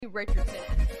Richardson.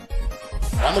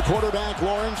 On the quarterback,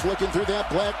 Lawrence looking through that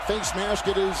black face mask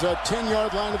at his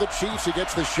 10-yard line of the Chiefs. He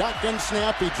gets the shotgun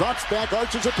snap. He drops back,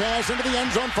 arches a pass into the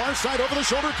end zone, far side, over the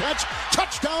shoulder catch.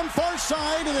 Touchdown, far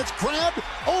side, and it's grabbed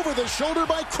over the shoulder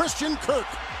by Christian Kirk.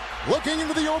 Looking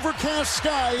into the overcast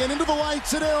sky and into the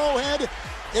lights at Arrowhead.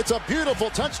 It's a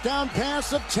beautiful touchdown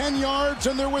pass of 10 yards,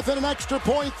 and they're within an extra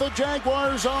point. The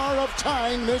Jaguars are of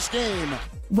tying this game.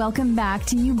 Welcome back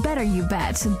to You Better You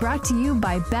Bet, brought to you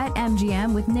by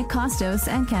BetMGM with Nick Costos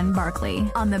and Ken Barkley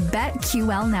on the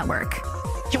BetQL network.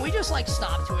 Can we just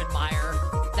stop to admire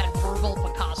that verbal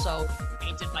Picasso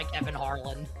painted by Kevin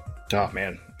Harlan? Oh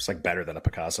man, it's better than a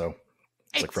Picasso.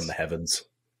 It's from the heavens.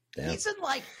 Yeah. He's in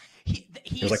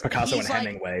it was like Picasso and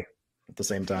Hemingway at the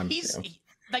same time.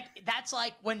 That's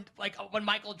when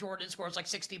Michael Jordan scores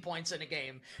 60 points in a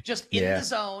game, just in the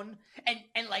zone, and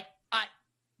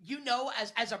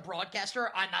as a broadcaster,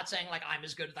 I'm not saying I'm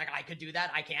as good as I could do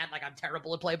that. I can't. I'm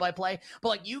terrible at play-by-play.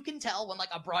 But you can tell when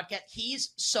a broadcast,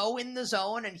 he's so in the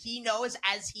zone and he knows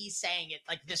as he's saying it,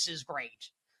 this is great.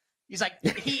 He's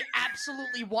he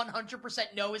absolutely 100%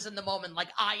 knows in the moment,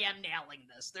 I am nailing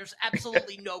this. There's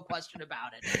absolutely no question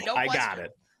about it. No question. I got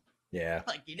it. Yeah.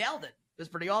 You nailed it. It was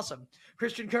pretty awesome.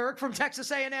 Christian Kirk from Texas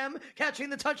A&M catching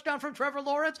the touchdown from Trevor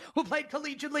Lawrence, who played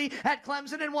collegiately at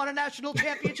Clemson and won a national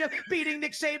championship, beating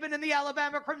Nick Saban and the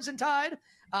Alabama Crimson Tide.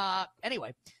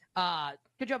 Anyway,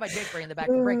 good job by Jake bringing the back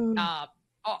to break.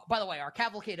 By the way, our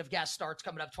cavalcade of guests starts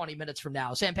coming up 20 minutes from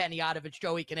now. Sam Panayotovich,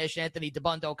 Joey Kanish, Anthony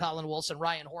DeBundo, Colin Wilson,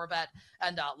 Ryan Horvat,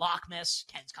 and Lockmiss,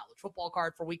 Ken's college football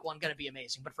card for week one. Going to be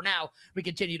amazing. But for now, we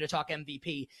continue to talk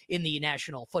MVP in the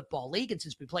National Football League. And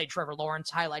since we played Trevor Lawrence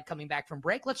highlight coming back from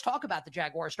break, let's talk about the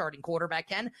Jaguars starting quarterback,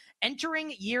 Ken.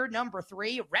 Entering year number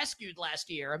 3, rescued last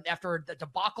year after the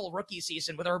debacle rookie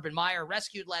season with Urban Meyer,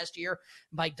 rescued last year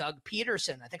by Doug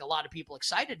Peterson. I think a lot of people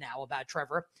excited now about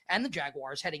Trevor and the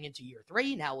Jaguars heading into year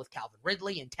 3. Now with Calvin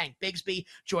Ridley and Tank Bigsby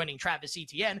joining Travis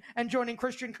Etienne and joining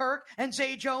Christian Kirk and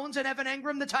Zay Jones and Evan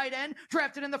Engram, the tight end,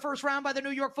 drafted in the first round by the New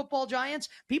York Football Giants.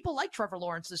 People like Trevor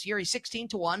Lawrence this year. He's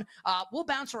 16-1. We'll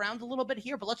bounce around a little bit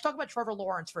here, but let's talk about Trevor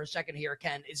Lawrence for a second here,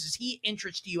 Ken. Does he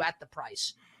interest you at the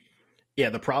price? Yeah,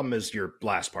 the problem is your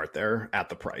last part there, at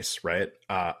the price, right?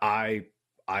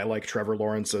 I like Trevor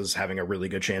Lawrence as having a really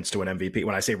good chance to an MVP.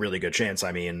 When I say really good chance,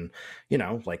 I mean,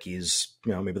 he's,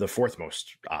 maybe the fourth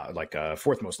most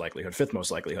likelihood, fifth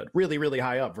most likelihood, really, really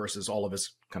high up versus all of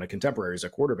his kind of contemporaries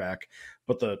at quarterback.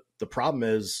 But the problem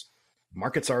is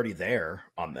market's already there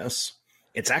on this.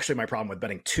 It's actually my problem with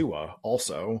betting Tua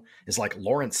also is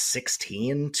Lawrence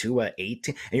 16, Tua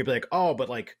 18. And you'd be like, oh, but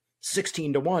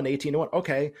 16-1, 18-1.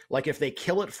 Okay. If they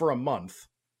kill it for a month,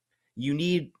 you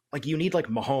need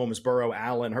Mahomes, Burrow,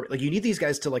 Allen, you need these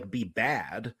guys to be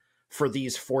bad for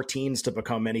these 14s to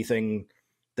become anything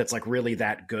that's really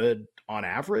that good on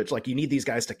average. You need these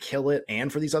guys to kill it and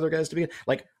for these other guys to be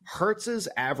Hurts's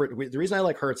average. The reason I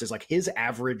like Hurts is his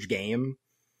average game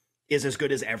is as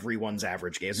good as everyone's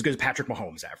average game. It's as good as Patrick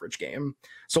Mahomes' average game.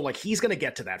 So he's going to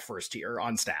get to that first tier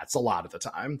on stats a lot of the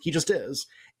time. He just is.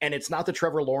 And it's not that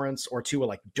Trevor Lawrence or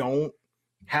Tua don't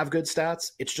have good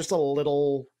stats. It's just a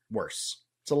little worse.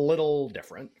 It's a little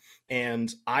different,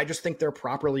 and I just think they're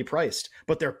properly priced,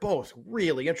 but they're both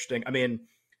really interesting. I mean,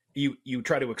 you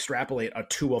try to extrapolate a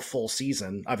full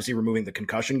season, obviously removing the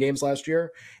concussion games last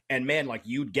year, and man,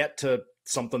 you'd get to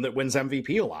something that wins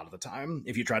MVP a lot of the time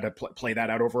if you try to play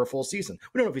that out over a full season.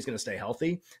 We don't know if he's going to stay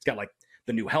healthy. He's got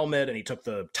the new helmet, and he took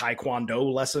the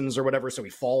Taekwondo lessons or whatever, so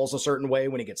he falls a certain way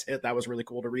when he gets hit. That was really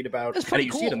cool to read about. That's pretty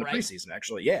you cool, see it in the right? preseason,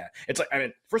 actually. Yeah. It's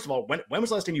first of all, when was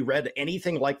the last time you read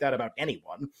anything like that about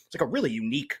anyone? It's a really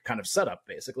unique kind of setup,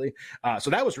 basically. So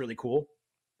that was really cool.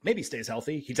 Maybe he stays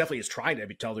healthy. He definitely is trying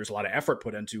to tell there's a lot of effort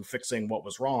put into fixing what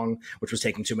was wrong, which was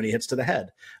taking too many hits to the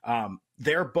head.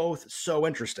 They're both so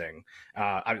interesting.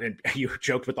 You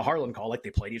joked with the Harlan call, they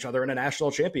played each other in a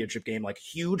national championship game,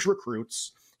 huge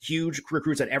recruits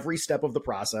at every step of the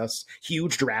process,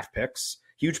 huge draft picks,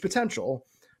 huge potential,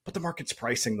 but the market's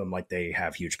pricing them like they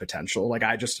have huge potential.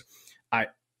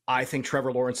 I think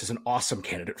Trevor Lawrence is an awesome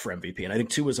candidate for MVP, and I think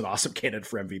Tua is an awesome candidate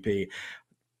for MVP.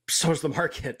 So is the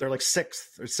market. They're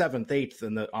 6th or 7th,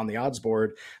 8th on the odds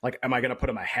board. Am I going to put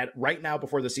them ahead right now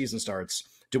before the season starts?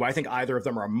 Do I think either of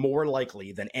them are more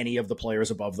likely than any of the players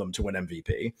above them to win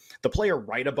MVP? The player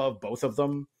right above both of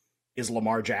them is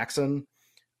Lamar Jackson.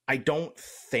 I don't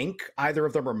think either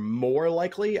of them are more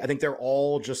likely. I think they're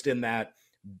all just in that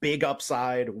big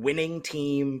upside, winning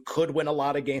team, could win a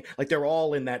lot of games. They're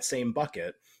all in that same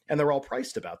bucket, and they're all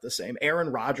priced about the same. Aaron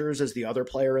Rodgers is the other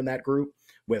player in that group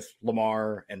with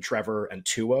Lamar and Trevor and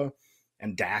Tua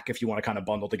and Dak, if you want to kind of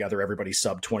bundle together everybody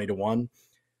sub 20-1.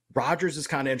 Rodgers is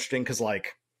kind of interesting because,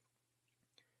 like,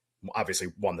 obviously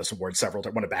won this award several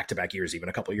times, won it back-to-back years, even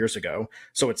a couple of years ago.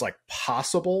 So it's like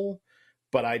possible,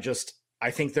 but I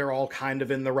think they're all kind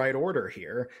of in the right order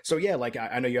here. So yeah, like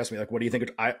I know you asked me, like, what do you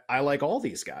think? I like all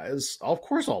these guys. Of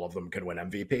course, all of them could win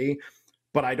MVP,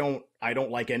 but I don't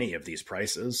like any of these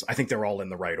prices. I think they're all in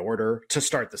the right order to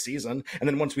start the season. And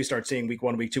then once we start seeing week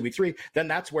 1, week 2, week 3, then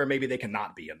that's where maybe they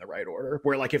cannot be in the right order.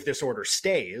 Where, like, if this order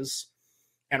stays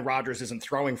and Rodgers isn't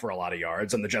throwing for a lot of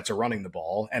yards and the Jets are running the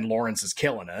ball and Lawrence is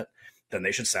killing it, then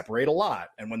they should separate a lot.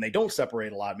 And when they don't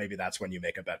separate a lot, maybe that's when you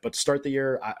make a bet. But to start the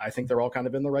year, I think they're all kind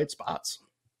of in the right spots.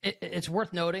 It's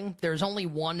worth noting there's only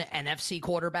one NFC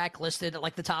quarterback listed at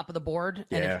like the top of the board,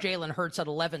 and it's Jalen Hurts at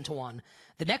 11-1.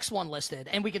 The next one listed,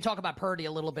 and we can talk about Purdy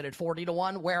a little bit at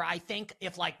 40-1, where I think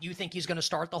if like you think he's going to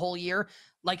start the whole year,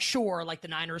 like sure, like the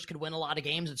Niners could win a lot of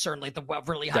games, and certainly the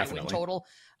really high win total.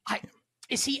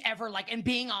 Is he ever like? And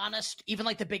being honest, even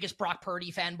like the biggest Brock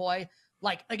Purdy fanboy.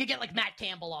 Like you get like Matt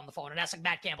Campbell on the phone and ask like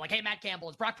Matt Campbell, like, hey, Matt Campbell,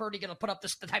 is Brock Purdy going to put up the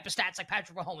type of stats like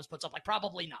Patrick Mahomes puts up? Like,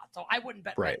 probably not. So I wouldn't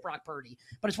bet Brock Purdy.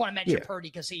 But I just want to mention Purdy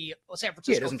because San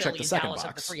Francisco, Philly, and Dallas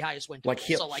have the 3 highest win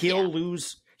totals. Like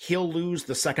he'll lose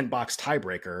the second box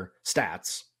tiebreaker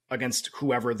stats against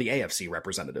whoever the AFC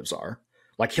representatives are.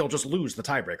 Like, he'll just lose the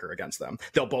tiebreaker against them.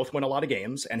 They'll both win a lot of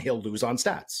games, and he'll lose on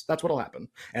stats. That's what'll happen.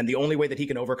 And the only way that he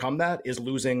can overcome that is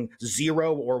losing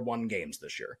 0 or 1 games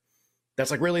this year. That's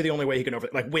like really the only way he can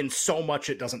win so much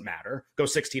it doesn't matter. Go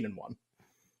 16-1.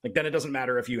 Like, then it doesn't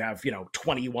matter if you have,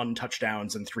 21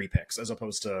 touchdowns and 3 picks as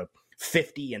opposed to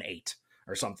 50 and 8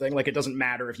 or something. Like, it doesn't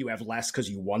matter if you have less because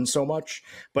you won so much.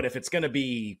 But if it's going to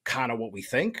be kind of what we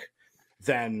think,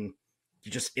 then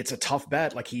it's a tough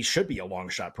bet. Like, he should be a long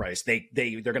shot price. They're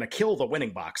going to kill the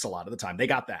winning box a lot of the time. They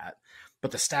got that.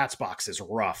 But the stats box is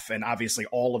rough. And obviously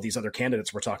all of these other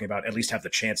candidates we're talking about at least have the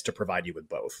chance to provide you with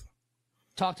both.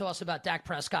 Talk to us about Dak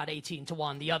Prescott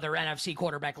 18-1, the other NFC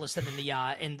quarterback listed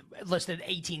listed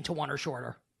 18-1 or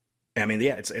shorter. I mean,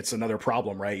 yeah, it's another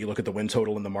problem, right? You look at the win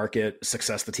total in the market,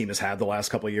 success the team has had the last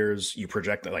couple of years. You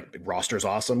project that, like, roster's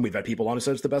awesome. We've had people on who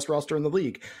said it's the best roster in the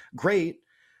league. Great.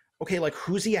 Okay, like,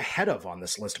 who's he ahead of on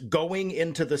this list going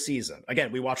into the season?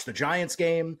 Again, we watched the Giants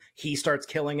game. He starts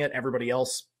killing it. Everybody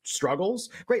else struggles.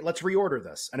 Great, let's reorder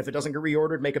this. And if it doesn't get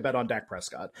reordered, make a bet on Dak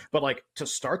Prescott. But, like, to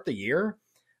start the year,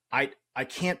 I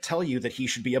can't tell you that he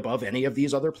should be above any of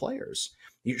these other players.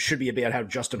 You should be able to have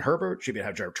Justin Herbert, should be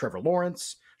able to have Trevor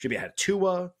Lawrence, should be able to have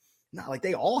Tua. No, like,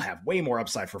 they all have way more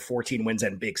upside for 14 wins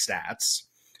and big stats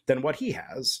than what he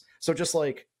has. So just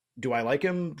like, do I like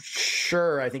him?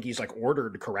 Sure. I think he's like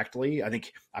ordered correctly. I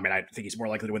think he's more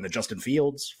likely to win than Justin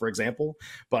Fields, for example,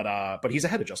 but he's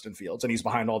ahead of Justin Fields and he's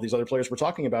behind all these other players we're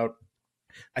talking about.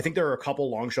 I think there are a couple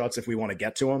long shots if we want to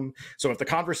get to them. So if the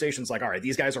conversation's like, all right,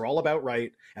 these guys are all about right,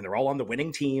 and they're all on the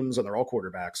winning teams, and they're all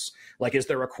quarterbacks, like, is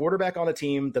there a quarterback on a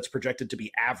team that's projected to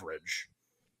be average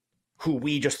who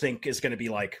we just think is going to be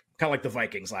like, kind of like the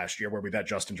Vikings last year where we bet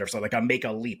Justin Jefferson, like a make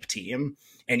a leap team,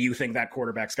 and you think that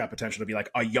quarterback's got potential to be like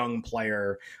a young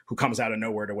player who comes out of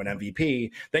nowhere to win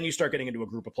MVP, then you start getting into a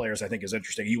group of players I think is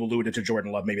interesting. You alluded to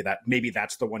Jordan Love. Maybe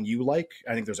that's the one you like.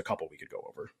 I think there's a couple we could go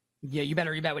over. Yeah, you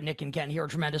better bet with Nick and Ken here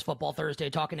at Tremendous Football Thursday,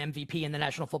 talking MVP in the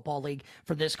National Football League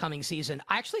for this coming season.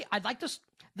 I'd like to.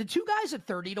 The 2 guys at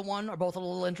 30-1 are both a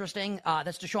little interesting.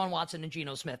 That's Deshaun Watson and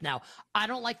Geno Smith. Now, I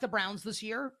don't like the Browns this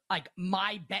year. Like,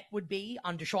 my bet would be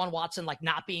on Deshaun Watson, like,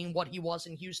 not being what he was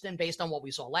in Houston based on what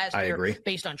we saw last year, agree.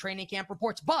 Based on training camp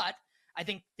reports. But I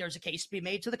think there's a case to be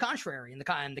made to the contrary. And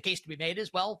the case to be made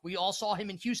is, well, we all saw him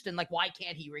in Houston. Like, why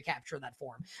can't he recapture that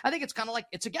form? I think it's kind of like,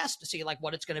 it's a guess to see, like,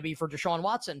 what it's going to be for Deshaun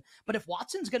Watson. But if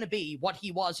Watson's going to be what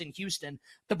he was in Houston,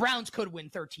 the Browns could win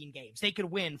 13 games. They could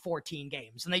win 14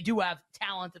 games. And they do have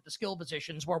talent at the skill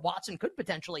positions where Watson could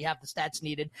potentially have the stats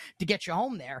needed to get you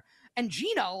home there. And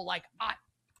Geno, like,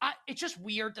 it's just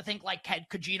weird to think, like,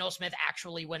 could Geno Smith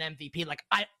actually win MVP? Like,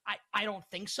 I don't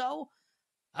think so.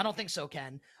 I don't think so,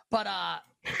 Ken. But I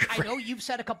know you've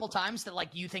said a couple times that,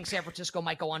 like, you think San Francisco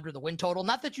might go under the win total.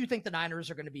 Not that you think the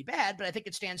Niners are going to be bad, but I think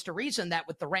it stands to reason that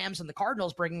with the Rams and the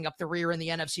Cardinals bringing up the rear in the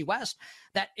NFC West,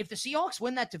 that if the Seahawks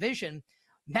win that division,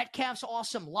 Metcalf's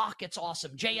awesome, Lockett's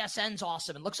awesome, JSN's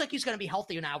awesome. It looks like he's going to be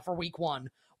healthy now for week 1.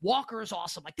 Walker's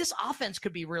awesome. Like, this offense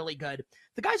could be really good.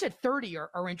 The guys at 30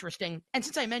 are interesting. And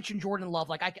since I mentioned Jordan Love,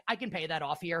 like, I can pay that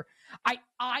off here.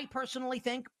 I personally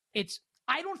think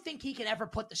I don't think he can ever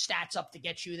put the stats up to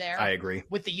get you there. I agree.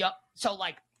 So,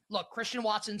 like, look, Christian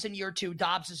Watson's in year 2,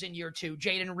 Dobbs is in year 2,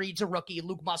 Jaden Reed's a rookie,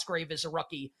 Luke Musgrave is a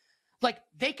rookie. Like,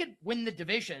 they could win the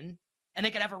division and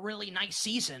they could have a really nice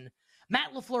season.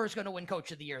 Matt LaFleur is going to win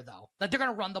Coach of the Year, though. Like, they're going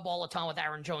to run the ball a ton with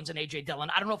Aaron Jones and A.J. Dillon.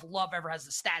 I don't know if Love ever has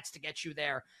the stats to get you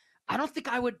there. I don't think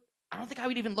I would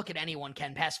even look at anyone,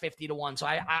 Ken, past 50-1. So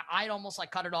I'd almost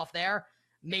like cut it off there.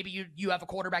 Maybe you have a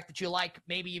quarterback that you like,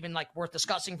 maybe even like worth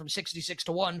discussing from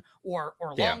 66-1 or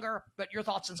longer. But your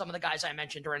thoughts on some of the guys I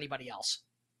mentioned or anybody else?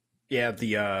 Yeah,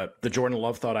 the Jordan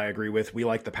Love thought I agree with. We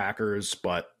like the Packers,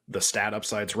 but the stat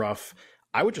upside's rough.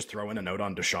 I would just throw in a note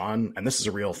on Deshaun, and this is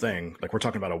a real thing. Like, we're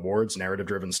talking about awards,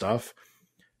 narrative-driven stuff.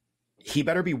 He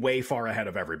better be way far ahead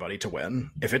of everybody to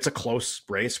win. If it's a close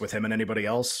race with him and anybody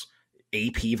else,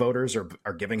 AP voters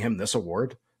are giving him this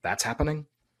award. That's happening.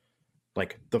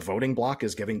 Like, the voting block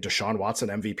is giving Deshaun Watson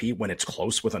MVP when it's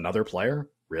close with another player?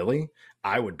 Really?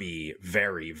 I would be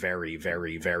very, very,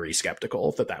 very, very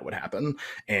skeptical that would happen.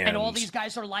 And all these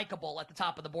guys are likable at the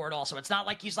top of the board also. It's not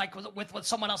like he's like with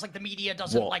someone else like the media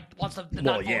doesn't wants to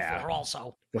not vote for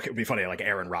also. Look, it would be funny, like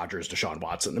Aaron Rodgers, Deshaun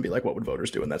Watson, and be like, what would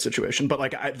voters do in that situation? But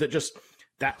like, you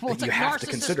like have to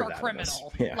consider that.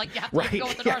 Criminal. Yeah. Like, you have to go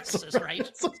with the narcissist,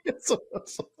 right?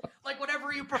 Like,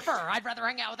 whatever you prefer. I'd rather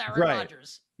hang out with Aaron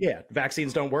Rodgers. Yeah,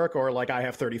 vaccines don't work, or like I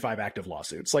have 35 active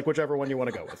lawsuits, like whichever one you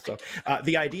want to go with. So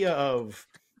the idea of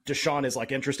Deshaun is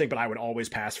like interesting, but I would always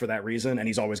pass for that reason, and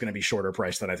he's always going to be shorter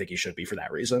priced than I think he should be for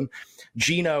that reason.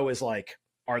 Geno is like,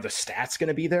 are the stats going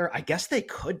to be there? I guess they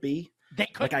could be. They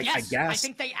could, like, yes. I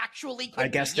think they actually could. I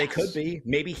guess they could be.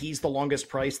 Maybe he's the longest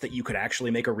price that you could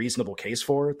actually make a reasonable case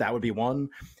for. That would be one.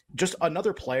 Just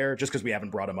another player, just because we haven't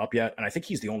brought him up yet, and I think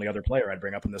he's the only other player I'd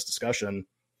bring up in this discussion.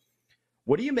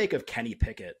 What do you make of Kenny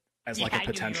Pickett as like a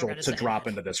potential to drop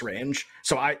into this range?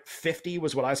 So 50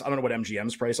 was what I don't know what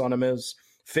MGM's price on him is.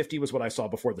 50 was what I saw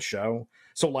before the show.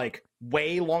 So like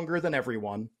way longer than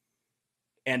everyone.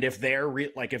 And if they're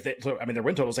their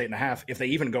win total is 8.5. If they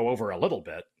even go over a little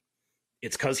bit,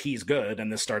 it's because he's good,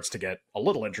 and this starts to get a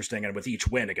little interesting. And with each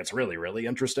win, it gets really, really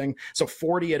interesting. So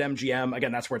 40 at MGM,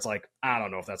 again, that's where it's like, I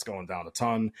don't know if that's going down a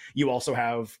ton. You also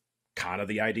have kind of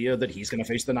the idea that he's going to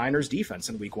face the Niners defense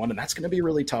in week 1, and that's going to be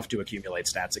really tough to accumulate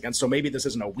stats against. So maybe this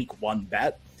isn't a week 1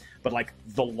 bet, but like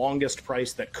the longest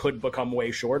price that could become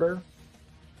way shorter,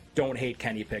 don't hate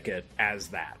Kenny Pickett as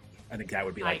that. I think that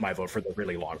would be like my vote for the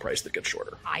really long price that gets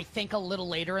shorter. I think a little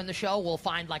later in the show, we'll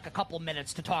find like a couple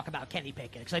minutes to talk about Kenny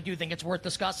Pickett, because I do think it's worth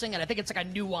discussing, and I think it's like a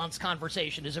nuanced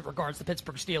conversation as it regards the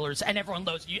Pittsburgh Steelers, and everyone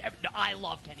knows I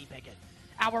love Kenny Pickett.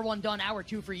 Hour 1 done, hour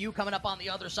 2 for you. Coming up on the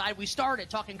other side, we started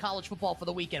talking college football for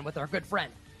the weekend with our good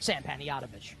friend, Sam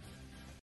Panayotovich.